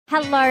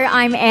Hello,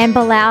 I'm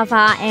Amber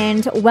Lauva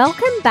and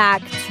welcome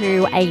back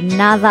to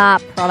another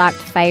Product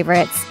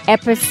Favourites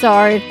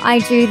episode. I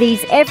do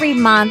these every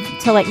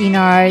month to let you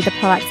know the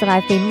products that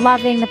I've been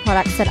loving, the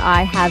products that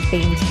I have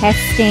been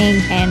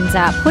testing and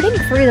putting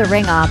through the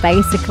ringer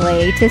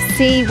basically to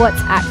see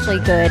what's actually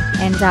good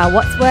and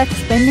what's worth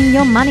spending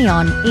your money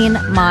on, in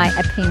my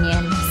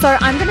opinion. So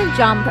I'm going to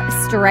jump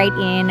straight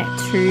in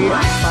to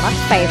Product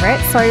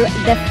Favourites. So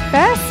the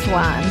first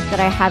one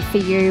that I have for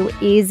you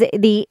is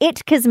the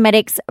IT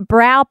Cosmetics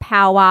Brow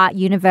Power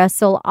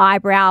Universal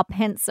Eyebrow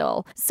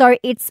Pencil. So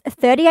it's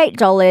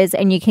 $38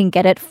 and you can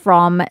get it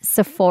from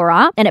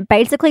Sephora. And it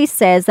basically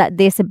says that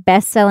this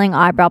best-selling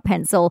eyebrow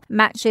pencil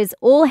matches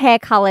all hair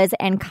colors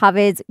and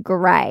covers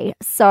gray.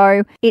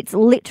 So it's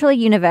literally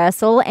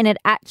universal, and it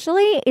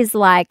actually is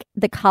like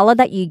the color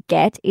that you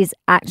get is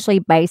actually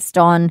based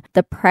on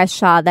the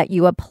pressure that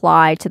you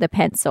apply to the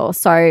pencil.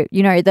 So,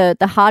 you know, the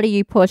harder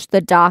you push,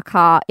 the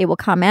darker it will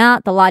come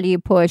out. The lighter you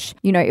push,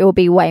 you know, it will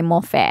be way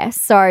more fair.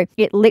 So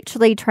it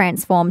literally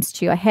transforms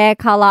to your hair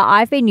color.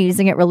 I've been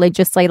using it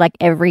religiously like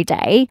every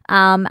day.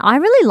 I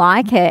really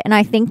like it, and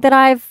I think that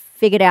I've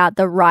figured out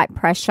the right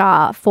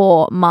pressure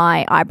for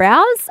my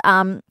eyebrows.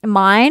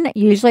 Mine,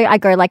 usually I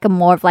go like a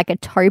more of like a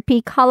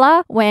taupey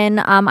color when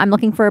I'm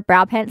looking for a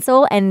brow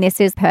pencil, and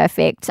this is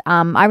perfect.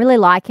 I really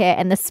like it,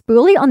 and the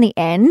spoolie on the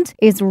end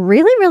is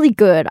really, really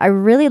good. I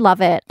really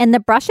love it. And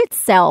the brush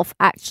itself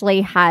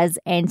actually has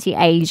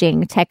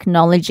anti-aging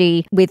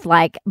technology with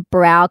like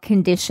brow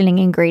conditioning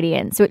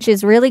ingredients, which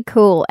is really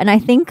cool. And I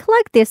think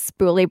like this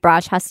spoolie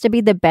brush has to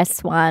be the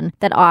best one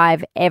that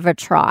I've ever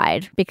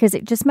tried because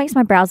it just makes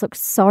my brows look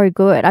so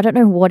good. I don't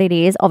know what it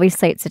is.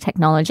 Obviously, it's a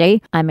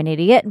technology. I'm an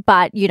idiot,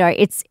 but you know,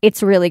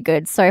 it's really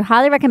good. So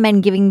highly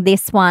recommend giving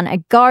this one a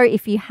go.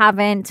 If you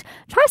haven't,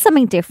 try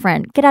something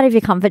different. Get out of your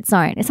comfort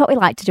zone. It's what we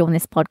like to do on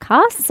this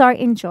podcast. So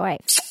enjoy.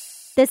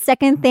 The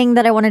second thing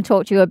that I want to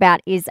talk to you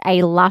about is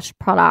a Lush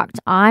product.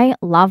 I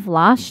love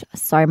Lush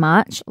so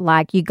much.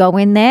 Like you go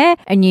in there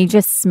and you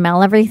just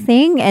smell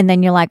everything and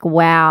then you're like,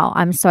 wow,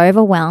 I'm so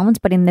overwhelmed,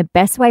 but in the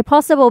best way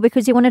possible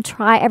because you want to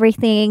try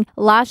everything.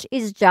 Lush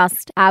is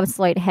just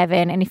absolute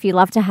heaven. And if you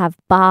love to have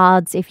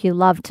baths, if you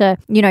love to,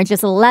 you know,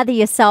 just lather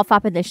yourself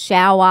up in the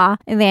shower,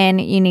 then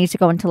you need to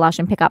go into Lush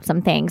and pick up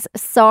some things.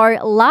 So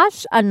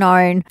Lush are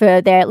known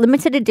for their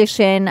limited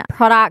edition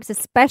products,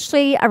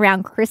 especially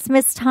around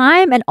Christmas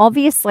time. And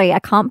obviously, I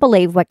can't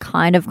believe we're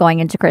kind of going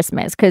into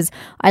Christmas because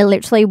I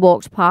literally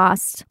walked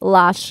past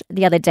Lush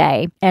the other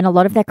day and a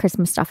lot of their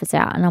Christmas stuff is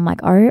out. And I'm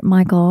like, oh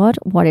my God,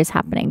 what is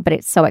happening? But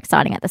it's so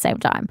exciting at the same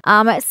time.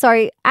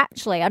 So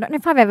actually, I don't know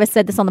if I've ever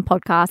said this on the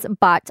podcast,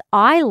 but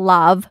I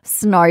love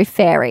Snow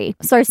Fairy.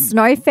 So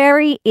Snow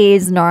Fairy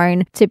is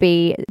known to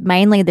be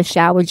mainly the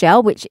shower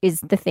gel, which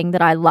is the thing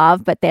that I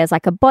love. But there's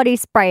like a body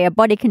spray, a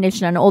body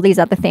conditioner, and all these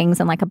other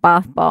things, and like a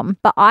bath bomb.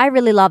 But I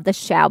really love the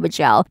shower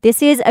gel.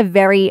 This is a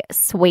very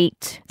sweet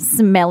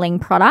smelling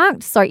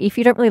product. So if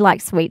you don't really like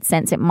sweet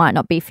scents, it might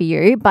not be for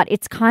you, but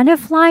it's kind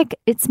of like,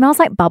 it smells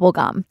like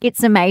bubblegum.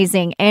 It's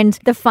amazing. And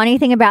the funny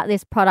thing about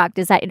this product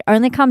is that it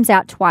only comes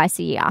out twice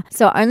a year.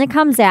 So it only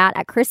comes out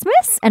at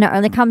Christmas and it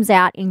only comes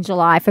out in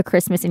July for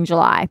Christmas in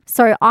July.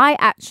 So I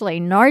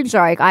actually, no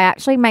joke, I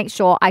actually make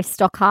sure I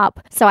stock up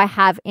so I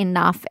have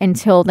enough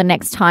until the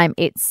next time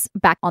it's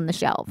back on the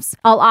shelves.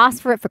 I'll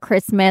ask for it for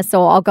Christmas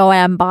or I'll go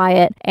out and buy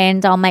it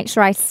and I'll make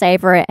sure I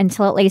savor it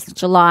until at least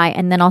July,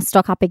 and then I'll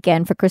stock up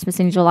again for Christmas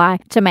in July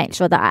to make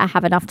sure that I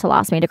have enough to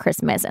last me to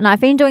Christmas. And I've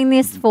been doing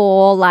this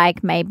for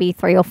like maybe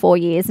 3 or 4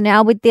 years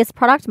now with this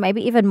product,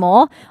 maybe even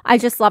more. I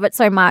just love it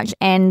so much.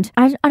 And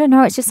I don't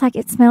know, it's just like,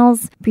 it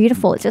smells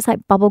beautiful. It's just like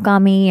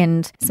bubblegummy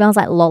and smells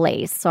like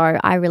lollies. So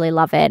I really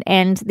love it.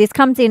 And this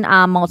comes in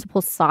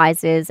multiple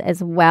sizes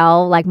as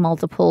well, like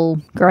multiple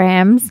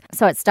grams.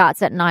 So it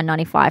starts at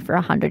 $9.95 for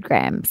 100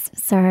 grams.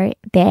 So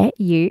there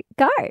you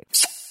go.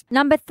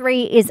 Number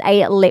 3 is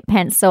a lip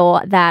pencil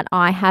that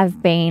I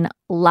have been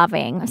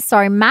loving.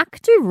 So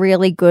MAC do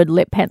really good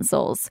lip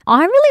pencils.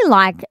 I really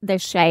like the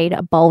shade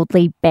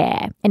Boldly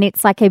Bare, and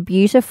it's like a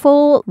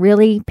beautiful,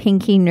 really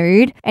pinky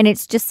nude, and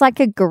it's just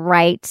like a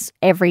great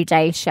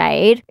everyday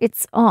shade.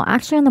 It's,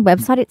 actually on the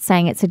website it's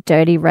saying it's a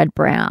dirty red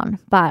brown,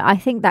 but I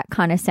think that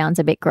kind of sounds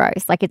a bit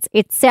gross. Like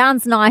it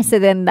sounds nicer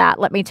than that,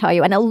 let me tell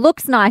you, and it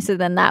looks nicer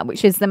than that,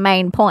 which is the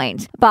main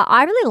point. But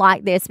I really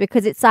like this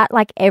because it's that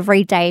like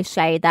everyday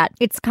shade that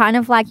it's kind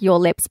of like your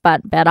lips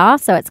but better.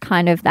 So it's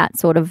kind of that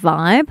sort of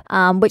vibe.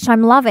 Which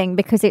I'm loving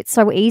because it's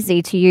so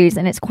easy to use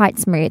and it's quite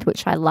smooth,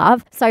 which I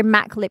love. So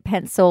MAC lip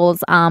pencils,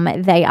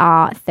 they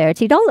are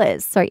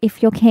 $30. So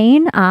if you're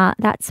keen,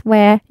 that's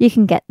where you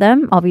can get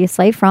them,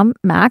 obviously, from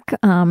MAC.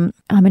 I'm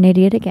an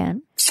idiot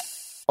again.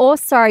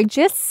 also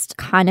just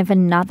kind of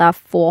another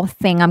fourth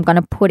thing I'm going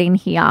to put in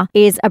here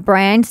is a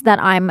brand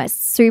that I'm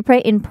super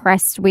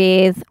impressed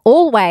with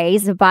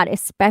always, but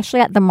especially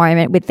at the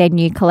moment with their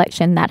new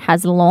collection that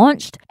has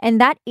launched, and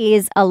that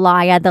is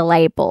Alaïa the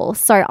Label.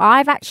 So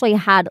I've actually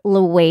had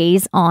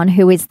Louise on,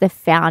 who is the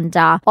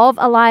founder of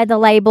Alaïa the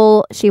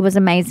Label. She was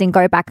amazing.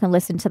 Go back and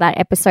listen to that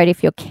episode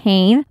if you're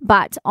keen.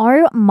 But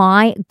oh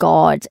my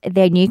God,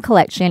 their new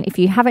collection, if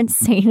you haven't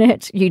seen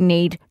it, you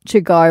need to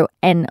go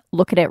and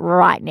look at it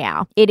right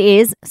now. It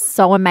is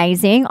so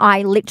amazing.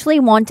 I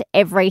literally want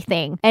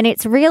everything. And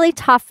it's really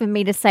tough for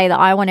me to say that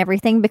I want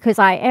everything because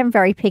I am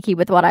very picky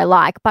with what I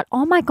like. But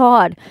oh my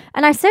God.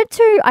 And I said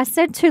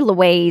to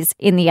Louise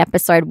in the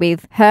episode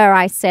with her,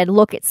 I said,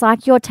 look, it's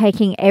like you're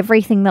taking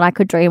everything that I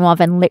could dream of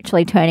and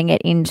literally turning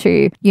it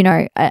into, you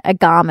know, a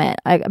garment,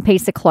 a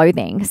piece of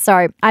clothing.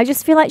 So I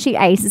just feel like she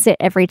aces it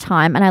every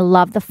time. And I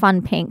love the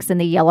fun pinks and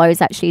the yellows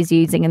that she's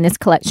using in this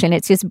collection.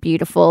 It's just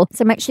beautiful.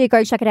 So make sure you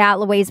go check it out.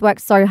 Louise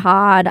works so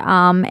hard.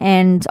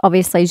 And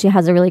obviously she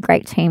has a really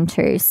great team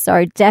too.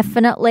 So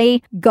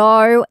definitely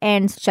go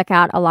and check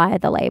out Alaïa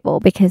the Label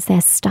because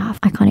their stuff,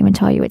 I can't even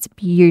tell you, it's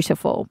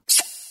beautiful.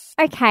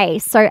 Okay,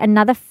 so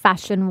another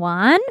fashion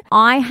one.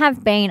 I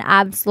have been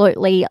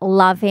absolutely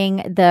loving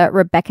the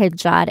Rebecca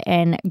Judd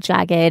and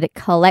Jagged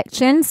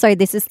collection. So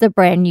this is the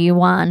brand new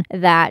one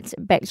that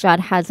Beck Judd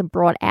has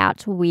brought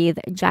out with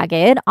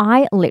Jagged.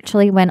 I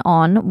literally went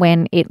on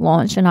when it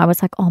launched and I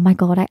was like, oh my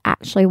God, I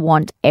actually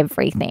want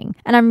everything.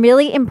 And I'm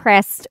really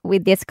impressed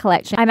with this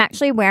collection. I'm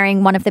actually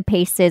wearing one of the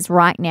pieces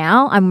right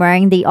now. I'm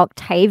wearing the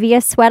Octavia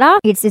sweater.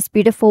 It's this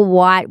beautiful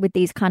white with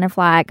these kind of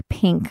like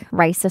pink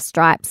racer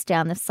stripes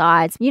down the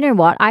sides. You know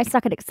what? I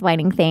suck at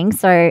explaining things.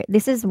 So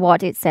this is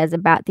what it says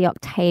about the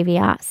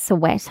Octavia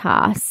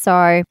sweater.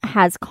 So it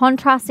has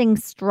contrasting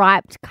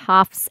striped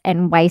cuffs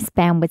and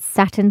waistband with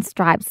satin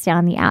stripes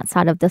down the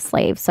outside of the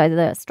sleeve. So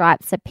the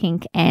stripes are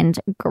pink and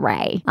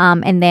grey.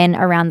 And then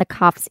around the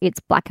cuffs, it's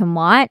black and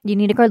white. You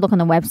need to go look on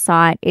the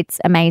website. It's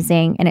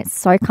amazing and it's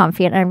so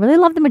comfy. And I really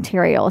love the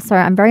material. So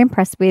I'm very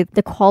impressed with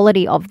the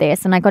quality of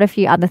this. And I got a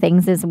few other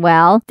things as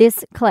well.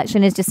 This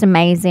collection is just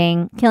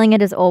amazing. Killing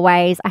it as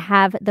always. I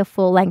have the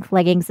full length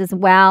leggings as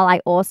well. I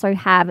also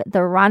have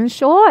the run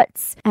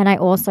shorts and I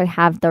also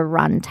have the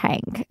run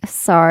tank.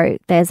 So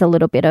there's a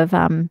little bit of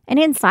an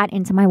insight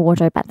into my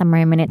wardrobe at the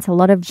moment. It's a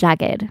lot of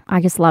Jagged.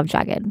 I just love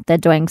Jagged. They're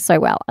doing so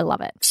well. I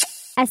love it.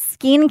 A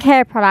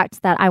skincare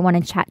product that I want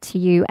to chat to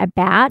you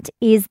about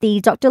is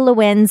the Dr.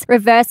 Luen's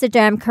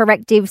Reversiderm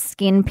Corrective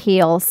Skin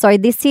Peel. So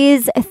this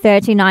is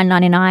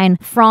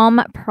 $39.99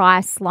 from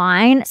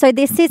Priceline. So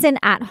this is an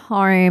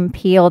at-home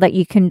peel that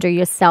you can do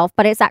yourself,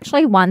 but it's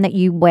actually one that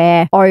you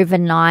wear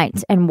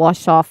overnight and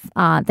wash off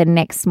the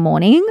next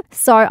morning.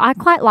 So I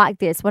quite like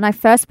this. When I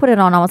first put it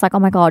on, I was like, oh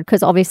my God,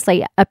 because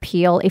obviously a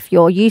peel, if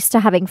you're used to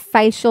having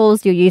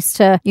facials, you're used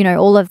to, you know,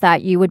 all of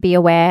that, you would be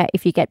aware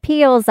if you get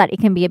peels that it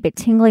can be a bit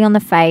tingly on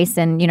the face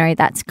and, you know,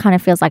 that's kind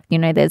of feels like, you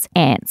know, there's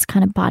ants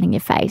kind of biting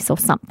your face or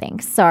something.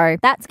 So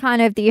that's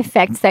kind of the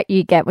effect that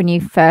you get when you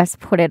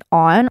first put it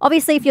on.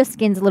 Obviously, if your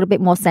skin's a little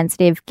bit more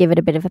sensitive, give it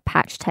a bit of a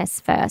patch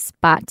test first.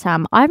 But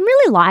I'm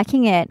really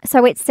liking it.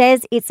 So it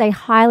says it's a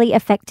highly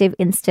effective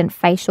instant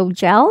facial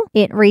gel.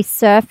 It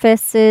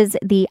resurfaces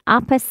the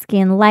upper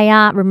skin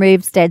layer,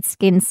 removes dead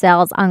skin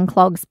cells,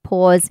 unclogs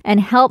pores,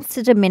 and helps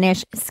to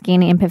diminish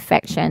skin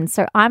imperfections.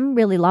 So I'm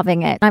really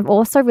loving it. I've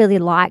also really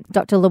liked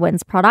Dr.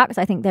 Luen's products.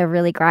 I think they're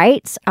really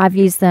great. I've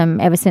used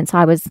them ever since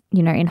I was,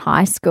 you know, in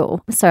high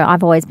school. So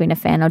I've always been a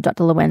fan of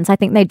Dr. Luen's. I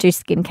think they do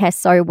skincare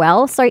so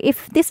well. So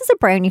if this is a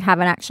brand you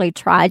haven't actually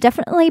tried,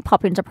 definitely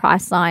pop into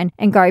Priceline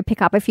and go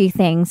pick up a few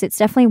things. It's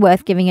definitely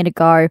worth giving it a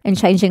go and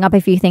changing up a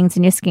few things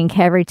in your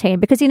skincare routine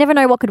because you never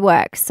know what could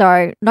work.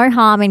 So no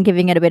harm in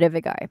giving it a bit of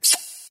a go.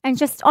 And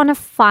just on a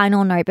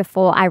final note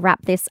before I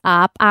wrap this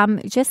up,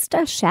 just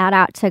a shout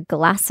out to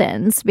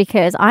Glassons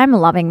because I'm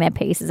loving their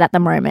pieces at the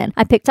moment.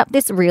 I picked up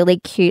this really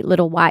cute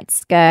little white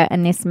skirt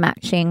and this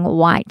matching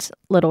white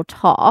little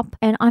top,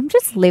 and I'm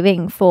just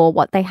living for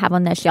what they have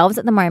on their shelves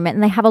at the moment.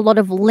 And they have a lot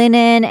of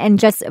linen and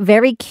just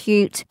very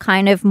cute,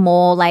 kind of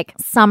more like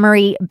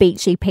summery,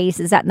 beachy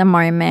pieces at the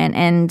moment.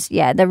 And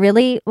yeah,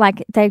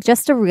 they're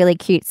just a really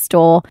cute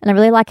store, and I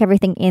really like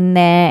everything in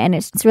there, and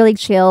it's really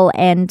chill.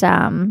 And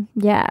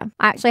yeah,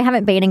 I actually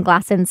haven't been in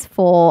Glassons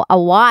for a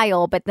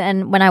while, but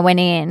then when I went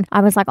in,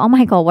 I was like, oh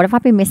my God, what have I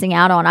been missing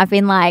out on? I've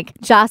been like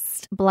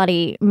just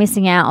bloody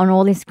missing out on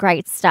all this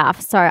great stuff.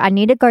 So I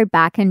need to go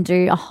back and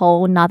do a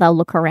whole nother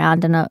look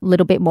around and a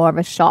little bit more of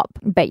a shop.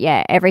 But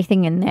yeah,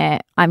 everything in there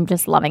I'm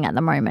just loving at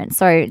the moment.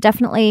 So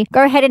definitely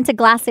go ahead into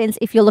Glassons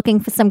if you're looking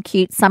for some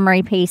cute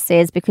summery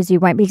pieces because you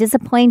won't be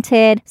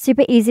disappointed.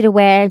 Super easy to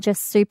wear,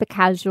 just super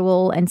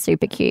casual and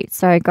super cute.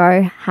 So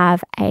go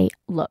have a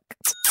look.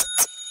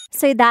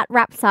 so that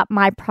wraps up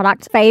my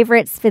product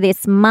favorites for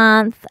this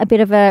month. A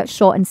bit of a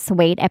short and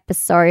sweet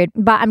episode,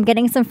 but I'm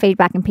getting some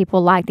feedback and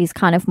people like these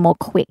kind of more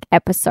quick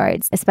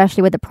episodes,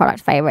 especially with the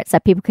product favorites, so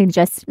people can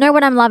just know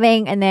what I'm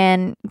loving and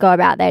then go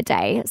about their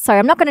day. So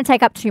I'm not going to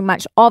take up too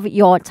much of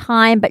your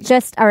time, but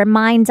just a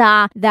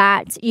reminder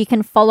that you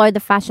can follow the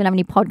Fashion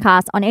Avenue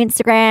podcast on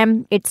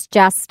Instagram. It's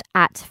just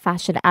at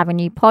Fashion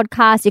Avenue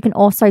Podcast. You can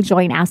also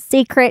join our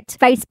secret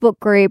Facebook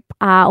group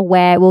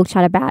where we'll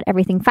chat about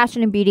everything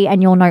fashion and beauty,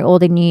 and you'll know all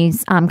the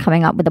news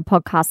coming up with the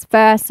podcast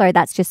first. So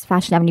that's just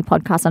Fashion Avenue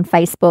Podcast on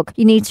Facebook.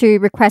 You need to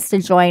request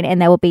to join,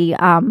 and there will be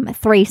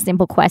 3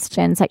 simple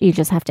questions that you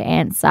just have to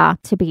answer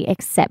to be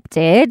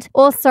accepted.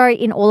 Also,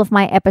 in all of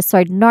my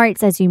episode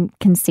notes, as you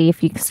can see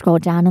if you scroll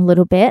down a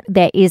little bit,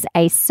 there is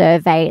a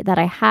survey that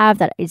I have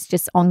that is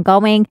just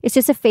ongoing. It's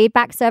just a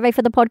feedback survey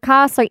for the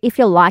podcast. So if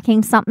you're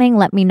liking something,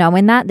 let me know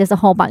in that. There's a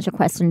whole bunch of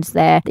questions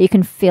there that you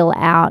can fill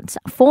out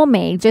for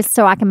me, just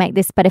so I can make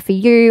this better for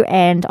you.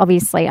 And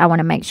obviously, I want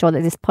to make sure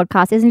that this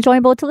podcast is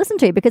enjoyable to listen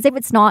to, because if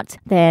it's not,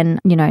 then,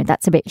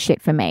 that's a bit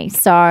shit for me.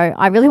 So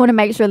I really want to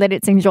make sure that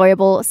it's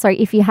enjoyable. So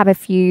if you have a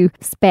few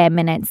spare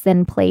minutes,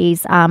 then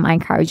please, I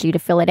encourage you to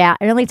fill it out.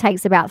 It only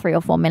takes about 3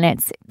 or 4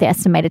 minutes, the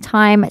estimated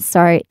time.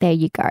 So there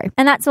you go.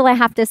 And that's all I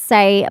have to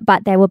say,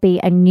 but there will be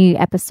a new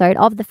episode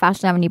of the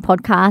Fashion Avenue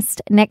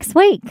podcast next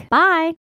week. Bye.